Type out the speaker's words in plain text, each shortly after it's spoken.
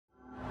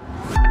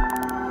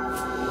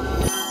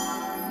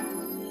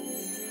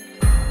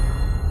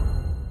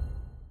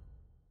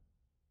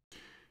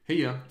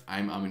Hey,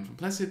 I'm Armin from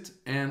Placid,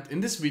 and in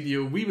this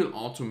video we will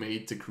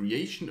automate the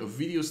creation of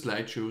video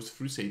slideshows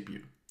through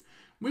Zapier.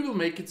 We will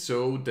make it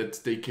so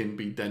that they can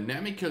be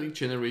dynamically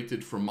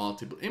generated from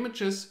multiple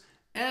images,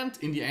 and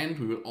in the end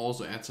we will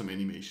also add some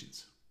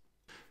animations.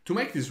 To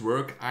make this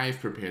work, I've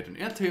prepared an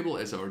Airtable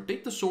as our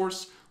data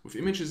source with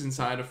images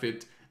inside of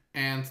it,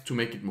 and to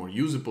make it more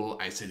usable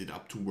I set it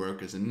up to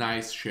work as a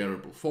nice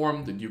shareable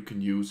form that you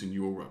can use in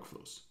your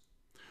workflows.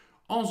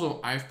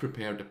 Also, I've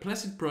prepared a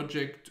Placid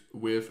project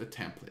with a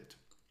template.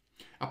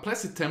 A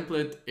Placid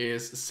template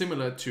is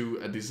similar to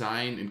a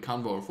design in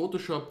Canva or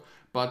Photoshop,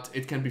 but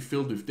it can be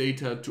filled with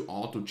data to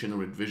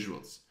auto-generate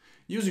visuals.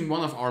 Using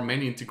one of our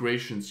many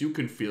integrations, you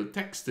can fill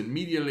text and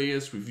media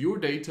layers with your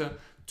data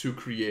to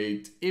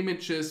create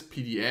images,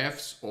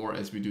 PDFs, or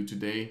as we do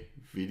today,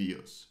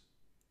 videos.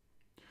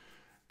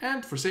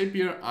 And for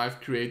Zapier,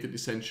 I've created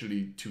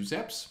essentially 2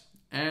 zaps.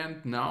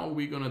 And now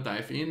we're gonna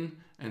dive in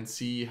and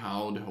see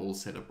how the whole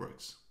setup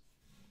works.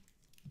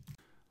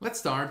 Let's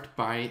start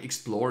by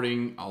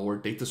exploring our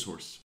data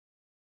source.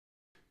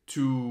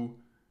 To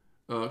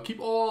keep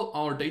all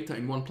our data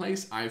in one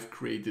place, I've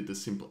created a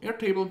simple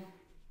Airtable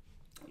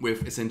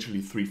with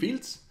essentially 3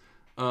 fields.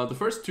 The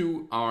first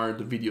 2 are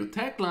the video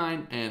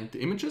tagline and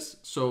the images.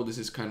 So this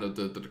is kind of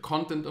the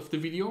content of the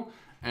video.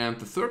 And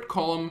the third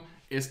column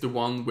is the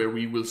one where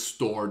we will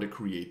store the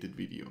created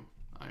video.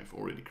 I've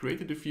already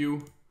created a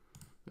few.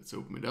 Let's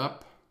open it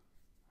up.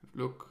 Have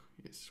a look.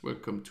 Yes,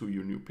 welcome to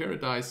your new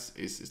paradise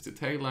is the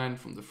tagline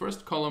from the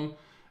first column.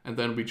 And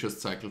then we just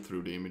cycle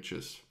through the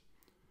images.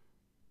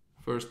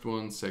 First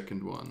one,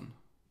 second one,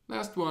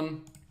 last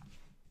one.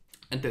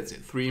 And that's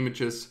it. 3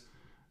 images,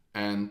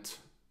 and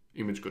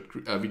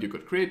video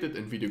got created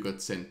and video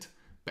got sent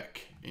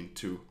back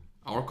into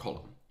our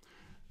column.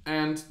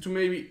 And to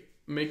maybe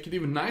make it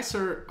even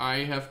nicer, I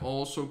have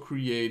also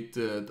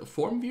created a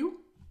form view,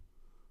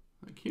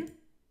 like here.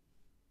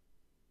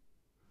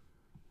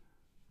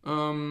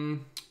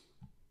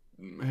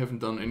 I haven't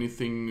done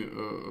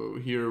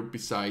anything here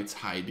besides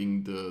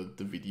hiding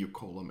the video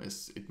column,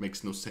 as it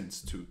makes no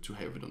sense to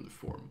have it on the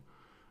form.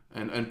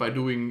 And by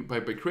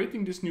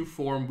creating this new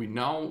form, we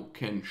now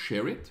can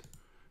share it.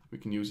 We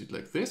can use it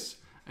like this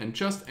and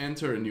just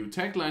enter a new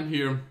tagline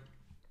here,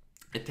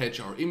 attach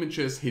our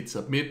images, hit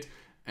submit,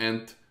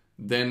 and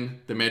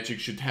then the magic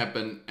should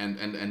happen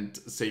and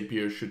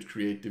Zapier should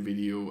create the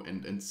video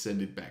and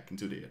send it back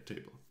into the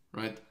Airtable,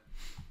 right?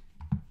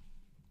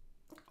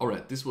 All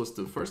right, this was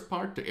the first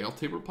part, the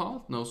Airtable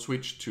part. Now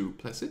switch to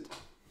Placid.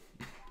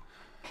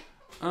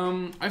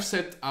 I've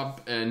set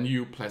up a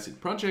new Placid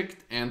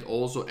project and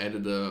also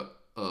added a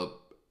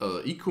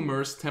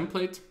e-commerce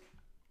template,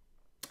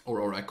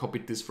 or I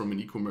copied this from an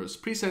e-commerce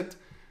preset.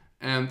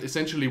 And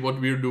essentially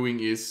what we're doing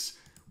is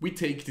we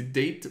take the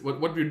data,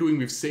 what we're doing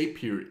with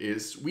Zapier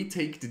is we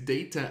take the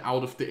data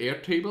out of the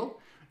Airtable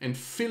and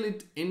fill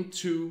it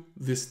into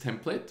this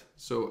template.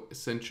 So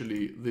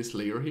essentially this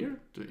layer here,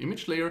 the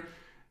image layer,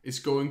 is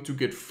going to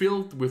get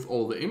filled with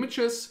all the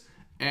images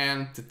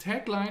and the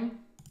tagline.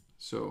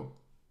 So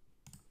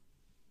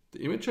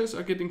the images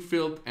are getting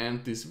filled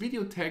and this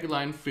video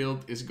tagline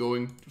field is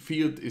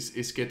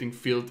getting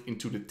filled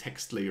into the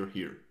text layer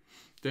here.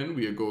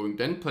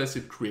 Then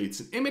Placid creates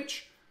an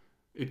image.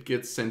 It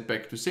gets sent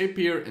back to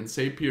Zapier and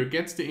Zapier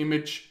gets the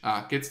image,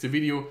 gets the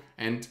video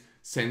and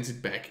sends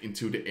it back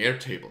into the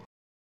Airtable.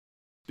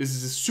 This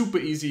is a super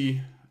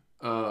easy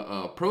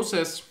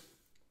process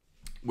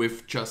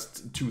with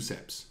just 2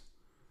 steps.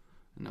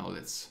 Now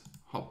let's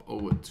hop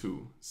over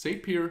to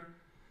Zapier.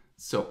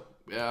 So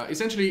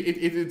essentially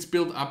it's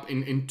built up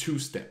in 2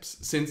 steps.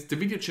 Since the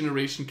video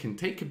generation can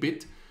take a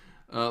bit,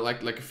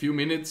 like a few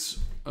minutes,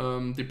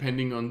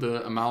 depending on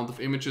the amount of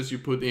images you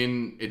put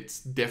in, it's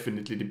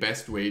definitely the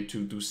best way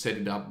to set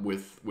it up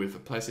with a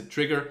Placid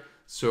trigger.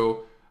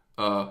 So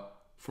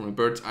from a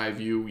bird's eye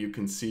view, you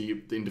can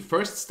see in the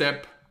first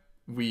step,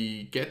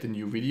 we get a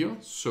new video.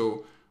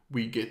 So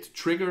we get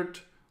triggered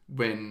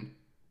when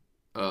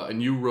a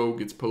new row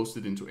gets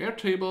posted into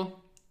Airtable.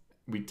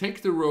 We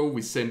take the row,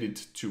 we send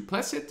it to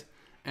Placid,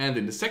 and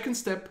in the second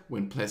step,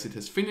 when Placid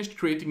has finished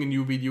creating a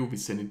new video, we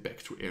send it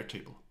back to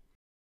Airtable.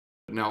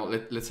 Now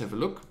let's have a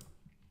look.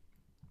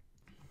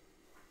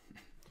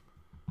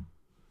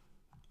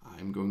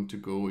 I'm going to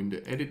go in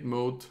the edit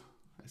mode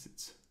as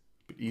it's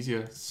a bit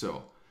easier.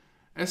 So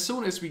as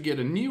soon as we get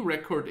a new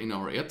record in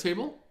our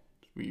Airtable,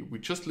 we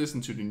just listen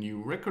to the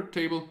new record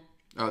table,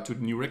 to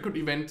the new record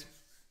event.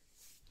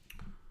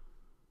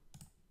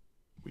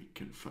 We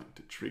can find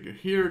the trigger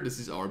here. This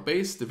is our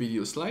base, the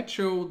video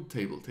slideshow,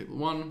 table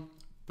 1.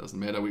 Doesn't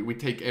matter. We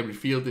take every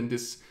field in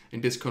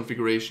this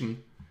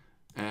configuration,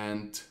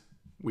 and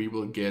we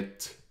will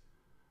get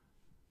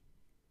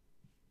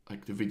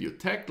like the video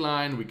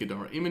tagline. We get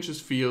our images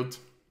field,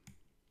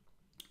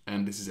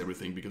 and this is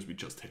everything because we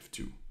just have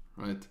 2,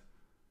 right?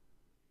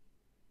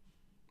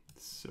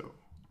 So,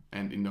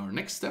 and in our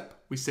next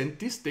step, we send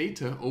this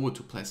data over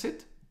to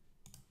Placid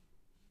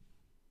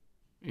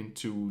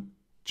into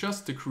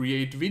just the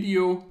create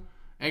video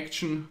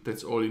action.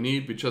 That's all you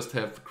need. We just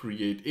have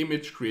create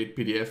image, create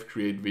PDF,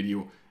 create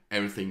video,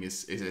 everything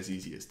is as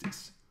easy as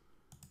this.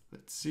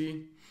 Let's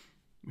see.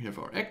 We have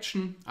our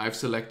action. I've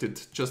selected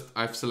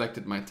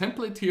my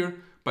template here.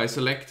 By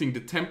selecting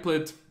the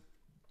template,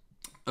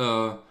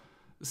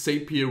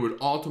 Zapier will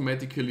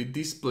automatically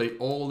display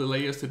all the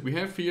layers that we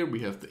have here.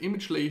 We have the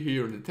image layer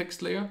here and the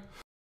text layer.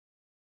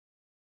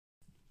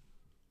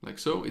 Like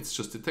so, it's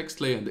just the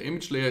text layer and the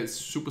image layer. It's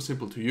super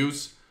simple to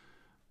use.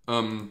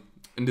 And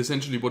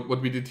essentially what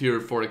we did here,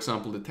 for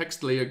example, the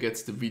text layer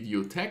gets the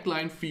video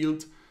tagline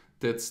field.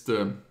 That's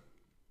the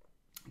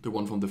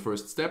one from the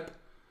first step.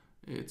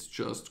 It's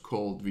just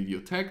called video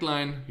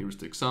tagline. Here's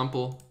the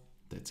example.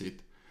 That's it.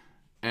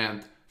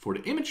 And for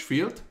the image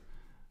field,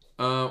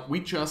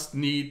 we just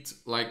need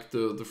like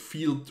the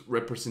field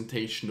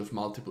representation of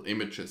multiple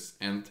images.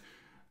 And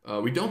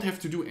we don't have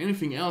to do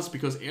anything else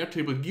because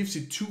Airtable gives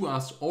it to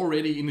us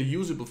already in a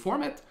usable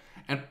format.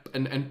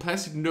 And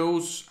Placid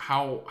knows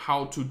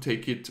how to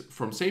take it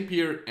from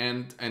Zapier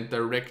and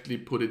directly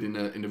put it in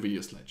a video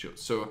slideshow.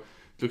 So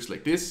it looks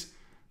like this.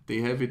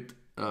 They have it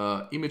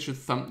images,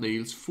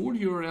 thumbnails, full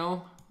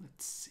URL.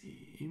 Let's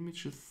see,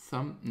 images,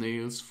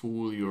 thumbnails,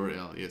 full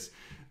URL. Yes,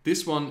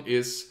 this one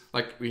is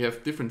like we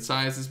have different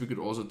sizes. We could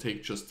also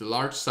take just the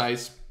large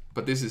size,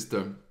 but this is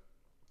the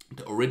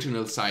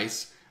original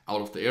size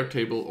out of the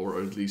Airtable,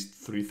 or at least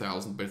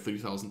 3000 by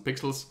 3000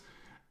 pixels.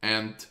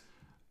 And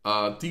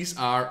these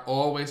are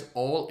always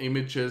all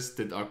images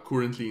that are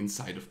currently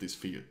inside of this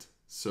field.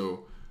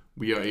 So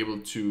we are able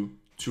to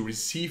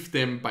receive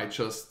them by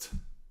just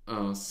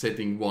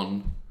setting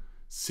one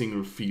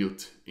single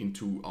field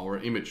into our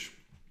image.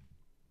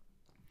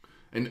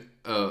 And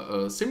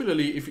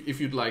similarly,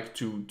 if you'd like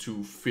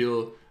to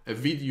fill a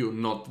video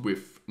not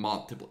with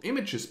multiple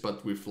images,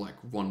 but with like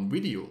one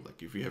video,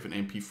 like if you have an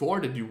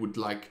MP4 that you would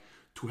like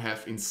to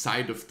have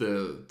inside of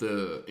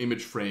the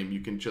image frame, you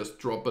can just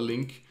drop a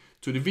link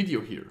to the video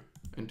here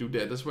and do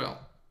that as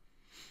well.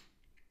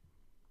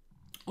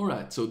 All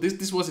right, so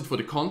this was it for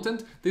the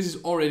content. This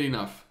is already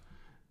enough.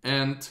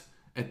 And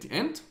at the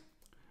end,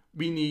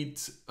 we need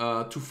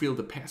to fill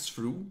the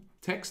pass-through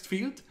text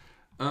field.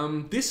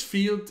 This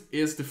field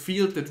is the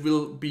field that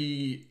will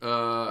be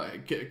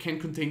can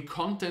contain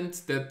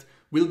content that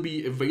will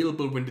be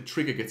available when the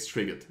trigger gets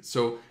triggered.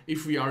 So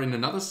if we are in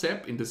another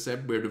SEP, in the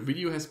SEP where the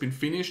video has been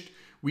finished,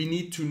 we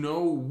need to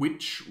know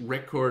which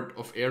record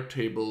of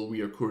Airtable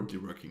we are currently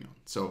working on.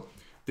 So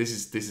this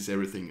is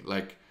everything.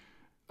 Like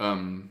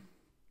I'm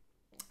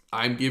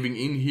giving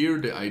in here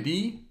the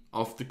ID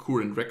of the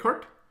current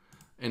record.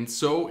 And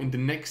so in the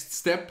next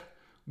step,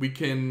 we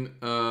can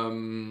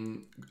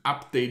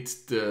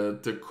update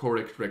the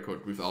correct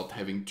record without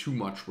having too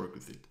much work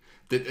with it.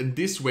 And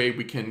this way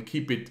we can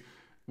keep it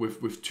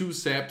with two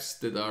steps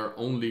that are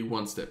only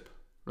one step,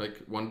 like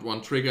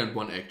one trigger and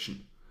one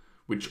action,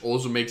 which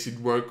also makes it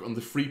work on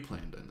the free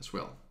plan then as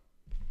well.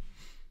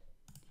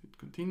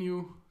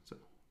 Continue. So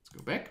let's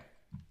go back.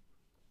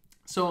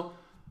 So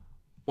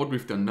what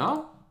we've done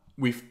now,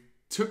 we've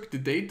took the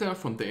data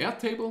from the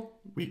Airtable,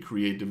 we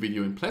create the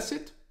video in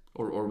Placid,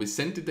 or we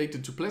send the data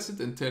to Placid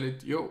and tell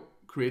it, yo,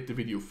 create the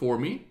video for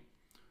me.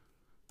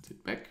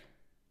 Sit back.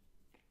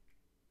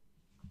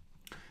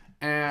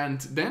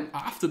 And then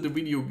after the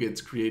video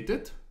gets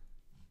created,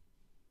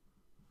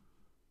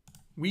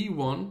 we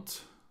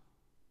want,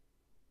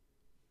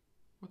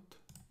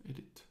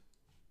 edit.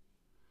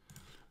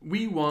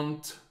 We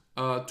want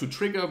to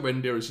trigger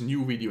when there is a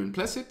new video in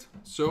Placid.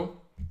 So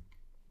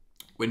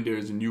when there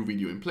is a new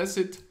video in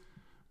Placid,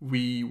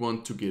 we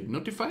want to get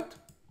notified.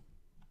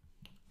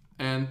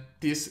 And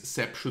this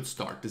SEP should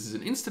start. This is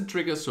an instant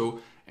trigger,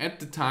 so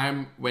at the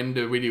time when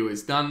the video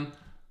is done,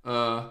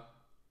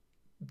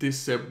 this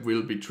SEP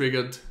will be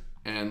triggered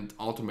and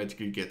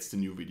automatically gets the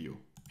new video.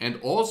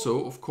 And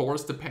also, of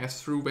course, the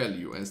pass-through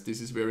value, as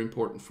this is very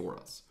important for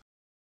us.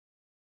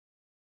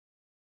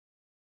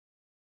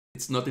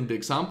 It's not in the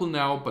example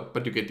now,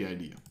 but you get the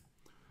idea.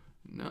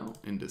 Now,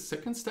 in the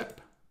second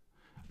step,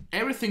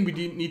 everything we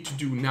need to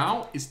do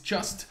now is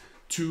just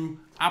to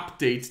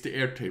update the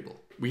Airtable.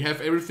 We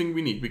have everything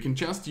we need. We can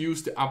just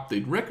use the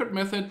update record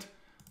method.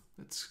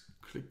 Let's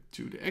click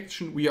to the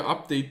action. We are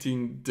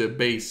updating the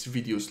base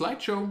video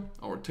slideshow,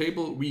 our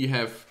table. We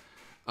have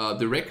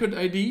the record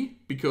ID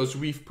because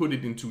we've put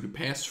it into the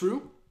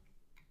pass-through.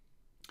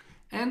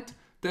 And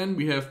then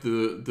we have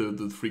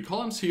the three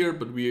columns here,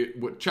 but we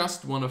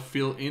just want to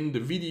fill in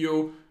the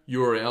video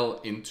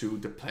URL into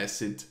the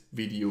Placid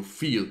video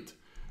field.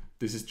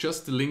 This is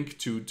just the link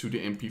to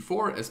the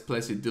MP4 as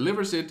Placid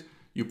delivers it.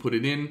 You put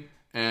it in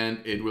and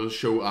it will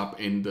show up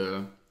in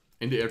the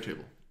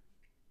Airtable.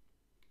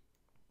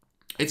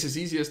 It's as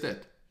easy as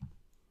that.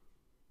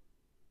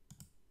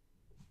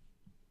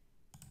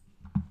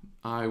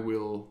 I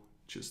will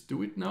just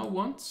do it now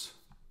once.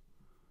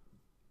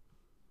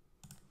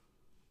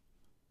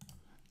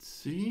 Let's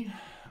see.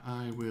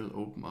 I will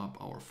open up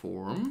our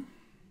form.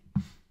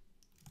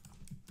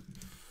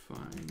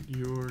 Find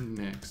your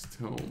next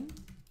home.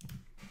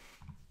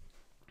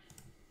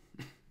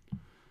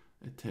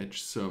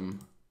 Attach some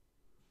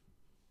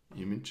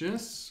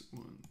images.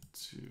 1,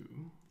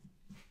 2.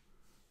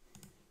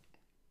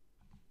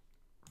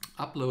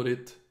 upload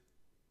it.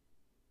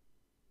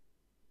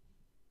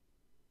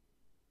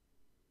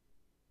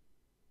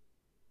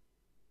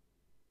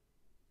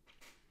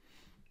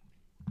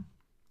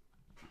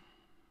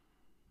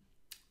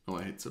 Now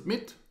I hit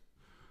submit.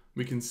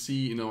 We can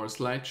see in our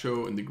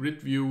slideshow in the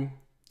grid view,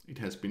 it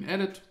has been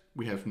added.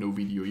 We have no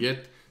video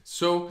yet.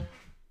 So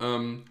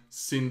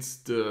since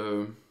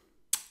the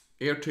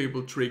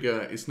Airtable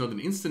trigger is not an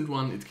instant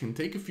one, it can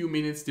take a few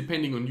minutes.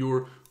 Depending on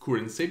your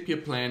current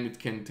Zapier plan, it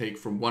can take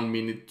from 1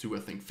 minute to I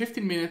think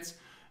 15 minutes.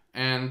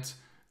 And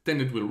then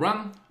it will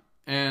run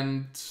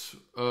and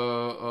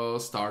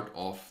start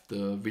off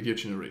the video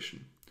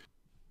generation.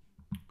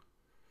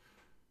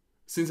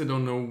 Since I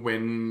don't know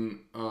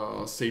when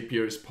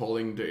Zapier is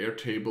polling the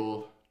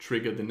Airtable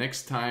trigger the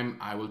next time,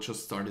 I will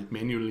just start it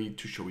manually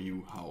to show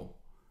you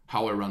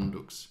how a run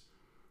looks.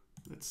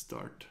 Let's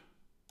start.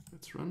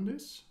 Let's run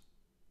this.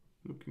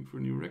 Looking for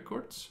new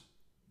records.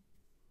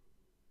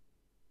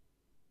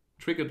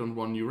 Triggered on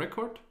 1 new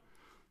record.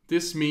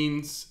 This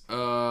means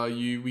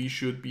we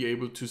should be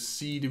able to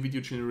see the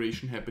video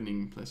generation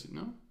happening in Placid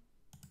now.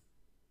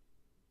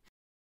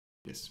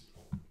 Yes.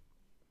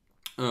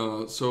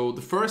 So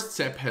the first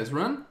step has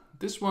run,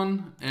 this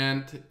one,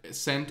 and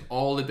sent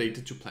all the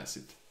data to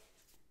Placid.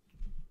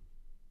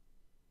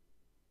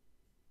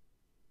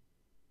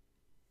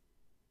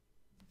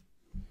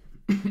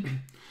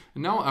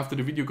 And now after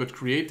the video got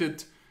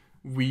created,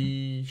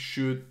 we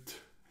should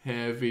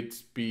have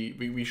it be,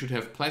 we should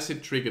have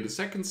Placid trigger the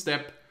second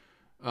step,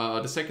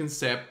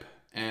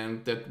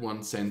 and that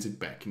one sends it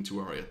back into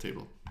our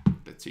Airtable.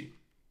 Let's see.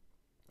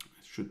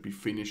 It should be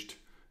finished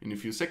in a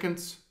few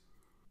seconds.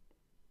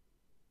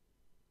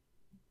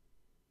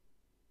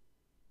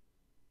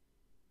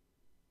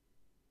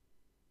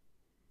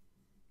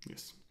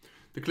 Yes,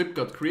 the clip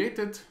got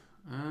created,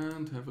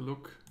 and have a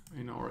look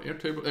in our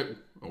Airtable.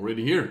 Oh,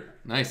 already here,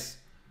 nice.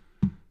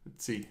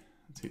 Let's see,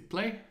 let's hit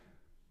play.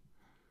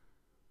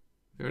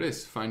 There it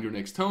is, find your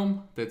next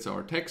home. That's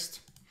our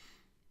text.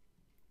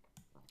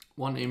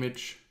 1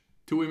 image,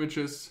 2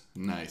 images,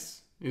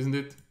 nice, isn't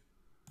it?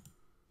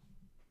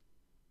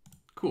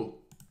 Cool.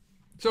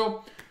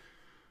 So,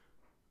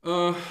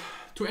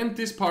 to end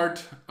this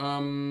part,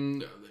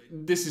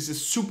 this is a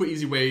super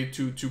easy way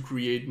to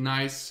create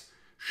nice,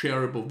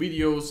 shareable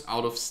videos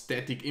out of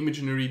static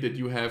imagery that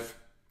you have,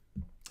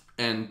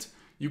 and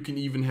you can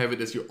even have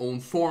it as your own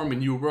form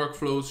in your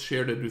workflows,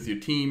 share that with your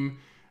team,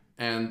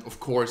 and of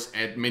course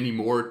add many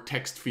more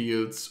text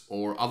fields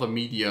or other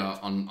media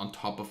on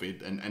top of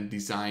it, and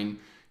design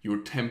your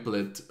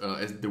template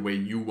as the way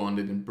you want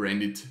it and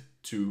brand it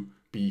to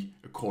be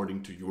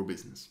according to your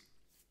business.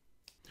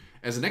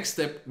 As a next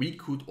step, we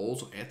could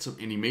also add some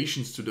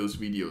animations to those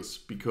videos,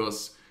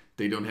 because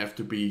they don't have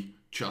to be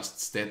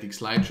just static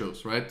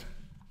slideshows, right?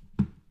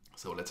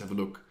 So let's have a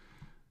look.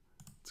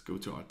 Let's go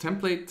to our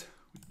template,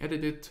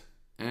 edit it,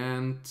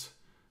 and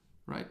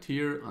right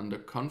here under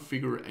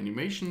configure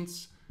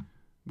animations,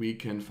 we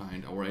can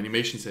find our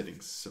animation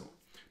settings. So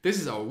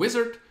this is our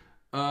wizard.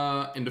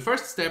 In the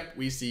first step,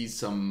 we see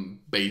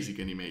some basic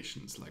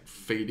animations like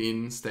fade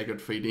in,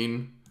 staggered fade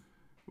in,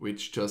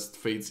 which just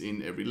fades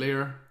in every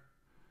layer,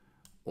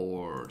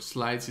 or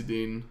slides it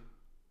in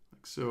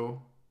like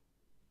so.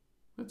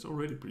 That's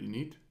already pretty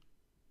neat.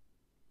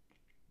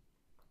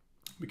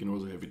 We can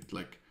also have it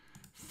like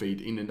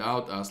fade in and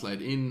out,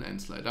 slide in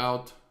and slide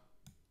out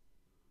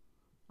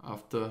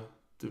after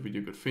the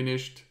video got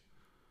finished.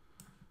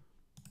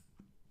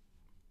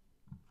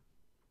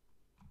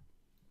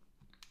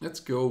 Let's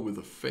go with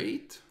a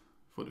fade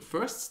for the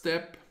first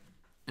step,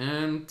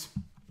 and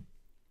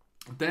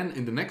then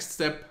in the next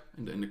step,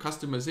 in the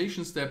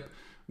customization step,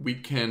 we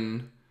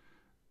can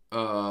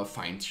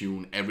fine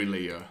tune every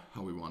layer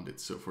how we want it.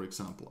 So for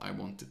example, I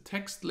want the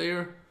text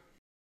layer.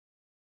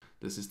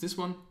 This is this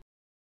one.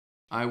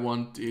 I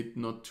want it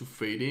not to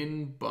fade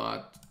in,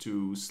 but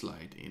to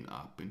slide in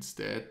up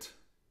instead.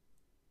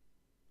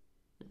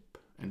 Yep.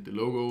 And the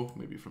logo,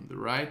 maybe from the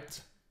right.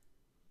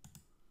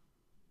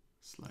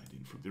 Slide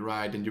in from the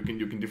right, and you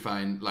can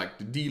define like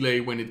the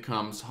delay when it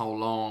comes, how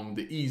long,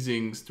 the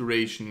easings,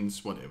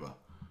 durations, whatever.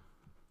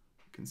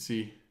 You can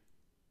see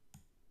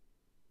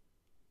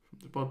from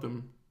the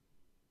bottom.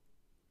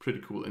 Pretty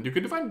cool. And you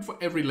can define it for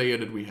every layer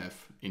that we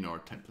have in our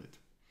template.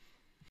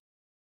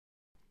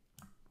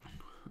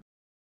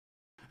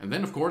 And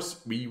then of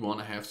course we want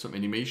to have some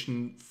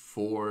animation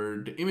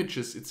for the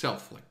images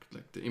itself,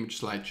 like the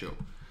image slideshow.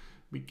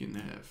 We can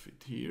have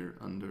it here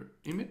under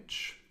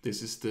image.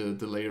 This is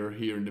the layer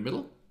here in the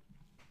middle.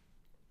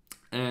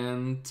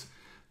 And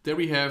there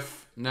we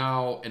have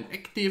now an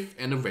active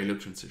and a value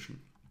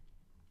transition.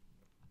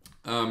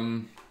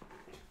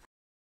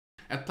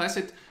 At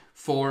Placid,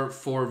 for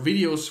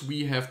videos,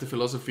 we have the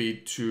philosophy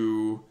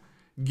to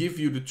give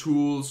you the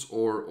tools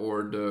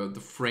or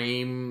the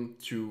frame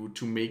to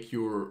make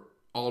your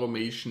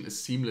automation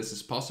as seamless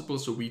as possible.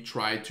 So we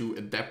try to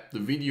adapt the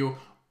video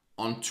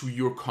onto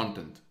your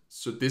content.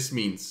 So this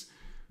means,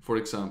 for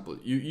example,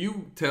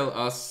 you tell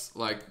us,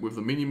 like with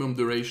a minimum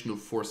duration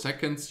of 4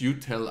 seconds, you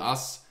tell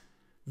us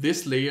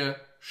this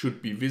layer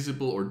should be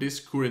visible, or this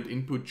current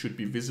input should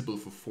be visible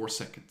for 4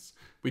 seconds.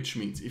 Which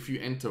means if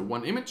you enter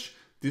one image,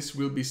 this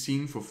will be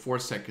seen for 4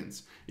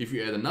 seconds. If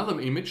you add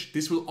another image,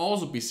 this will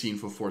also be seen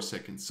for 4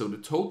 seconds. So the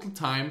total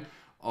time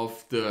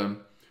of the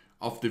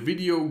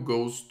video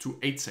goes to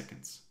 8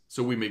 seconds.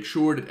 So we make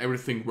sure that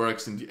everything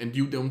works, and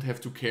you don't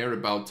have to care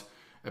about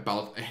a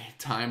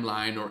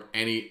timeline or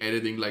any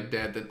editing like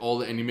that, and all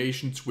the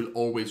animations will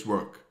always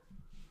work.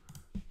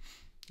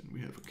 And we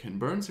have a Ken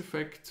Burns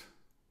effect.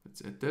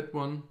 Let's add that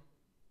one.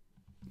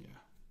 Yeah,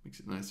 makes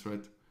it nice,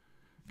 right?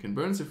 Ken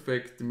Burns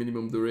effect, the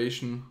minimum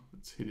duration.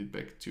 Let's hit it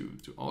back to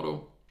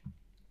auto.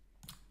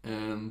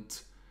 And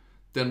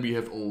then we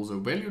have also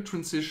value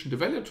transition. The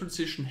value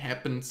transition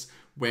happens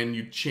when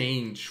you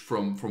change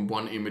from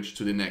one image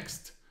to the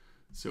next.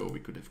 So we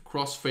could have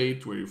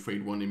crossfade, where you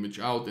fade one image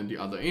out and the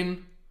other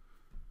in.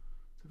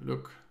 Have a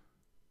look.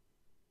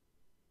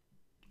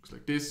 Looks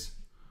like this.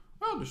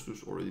 Oh, this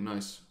was already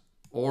nice.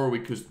 Or we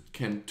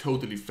can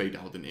totally fade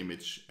out an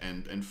image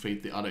and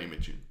fade the other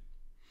image in.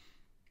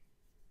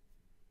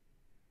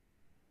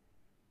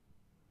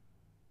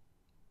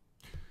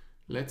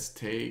 Let's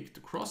take the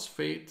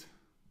crossfade.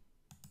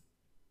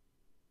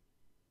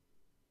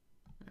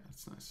 Yeah,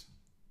 that's nice.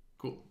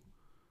 Cool.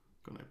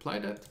 Gonna apply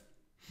that.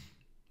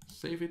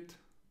 Save it.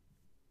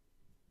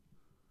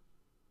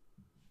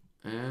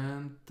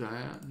 And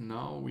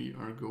now we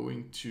are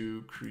going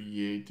to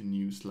create a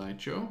new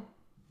slideshow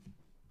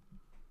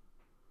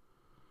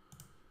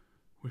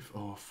with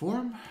our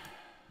form.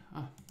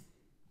 Okay.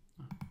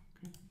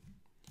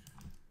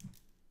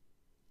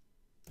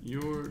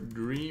 Your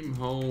dream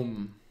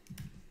home.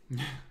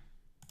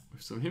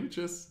 With some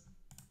images.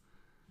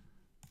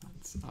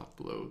 Let's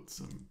upload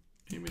some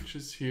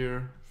images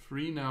here.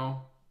 Free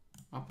now.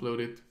 Upload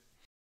it.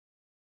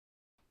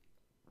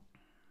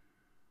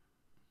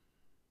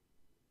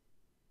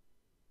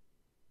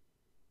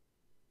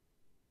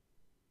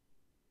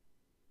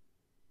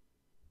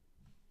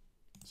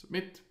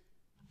 Submit.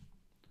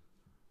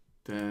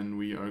 Then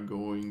we are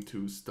going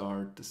to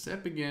start the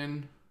SAP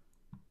again.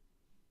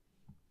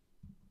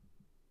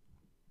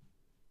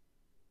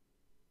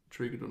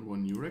 Triggered on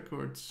one new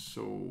record,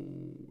 so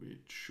it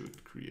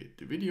should create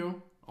the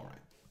video. All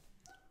right.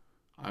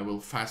 I will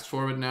fast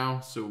forward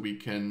now so we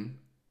can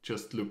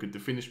just look at the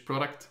finished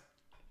product.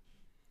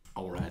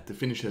 All right, the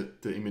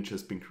image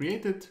has been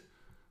created.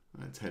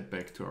 Let's head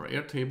back to our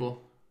Airtable,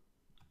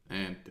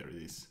 and there it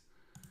is.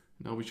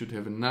 Now we should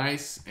have a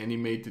nice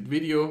animated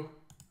video.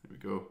 There we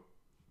go.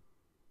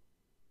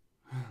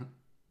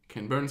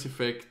 Ken Burns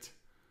effect.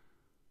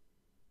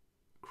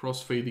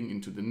 Crossfading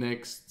into the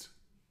next.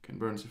 Ken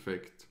Burns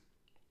effect.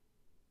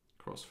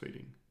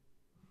 Crossfading.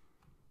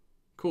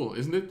 Cool,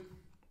 isn't it?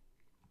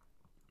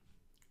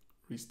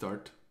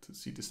 Restart to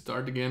see the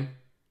start again.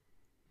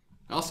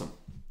 Awesome.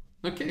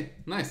 Okay,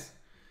 nice.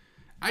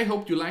 I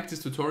hope you liked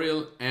this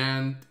tutorial,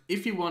 and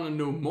if you want to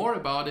know more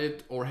about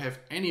it or have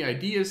any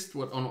ideas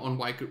what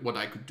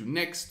I could do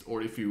next,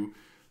 or if you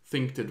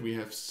think that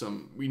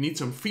we need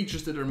some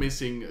features that are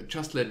missing,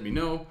 just let me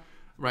know.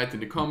 Write in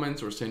the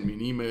comments or send me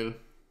an email.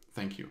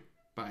 Thank you.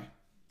 Bye.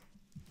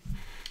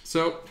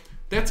 So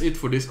that's it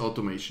for this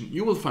automation.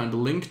 You will find a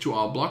link to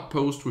our blog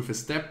post with a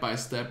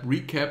step-by-step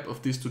recap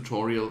of this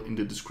tutorial in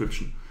the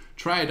description.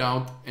 Try it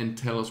out and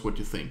tell us what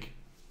you think.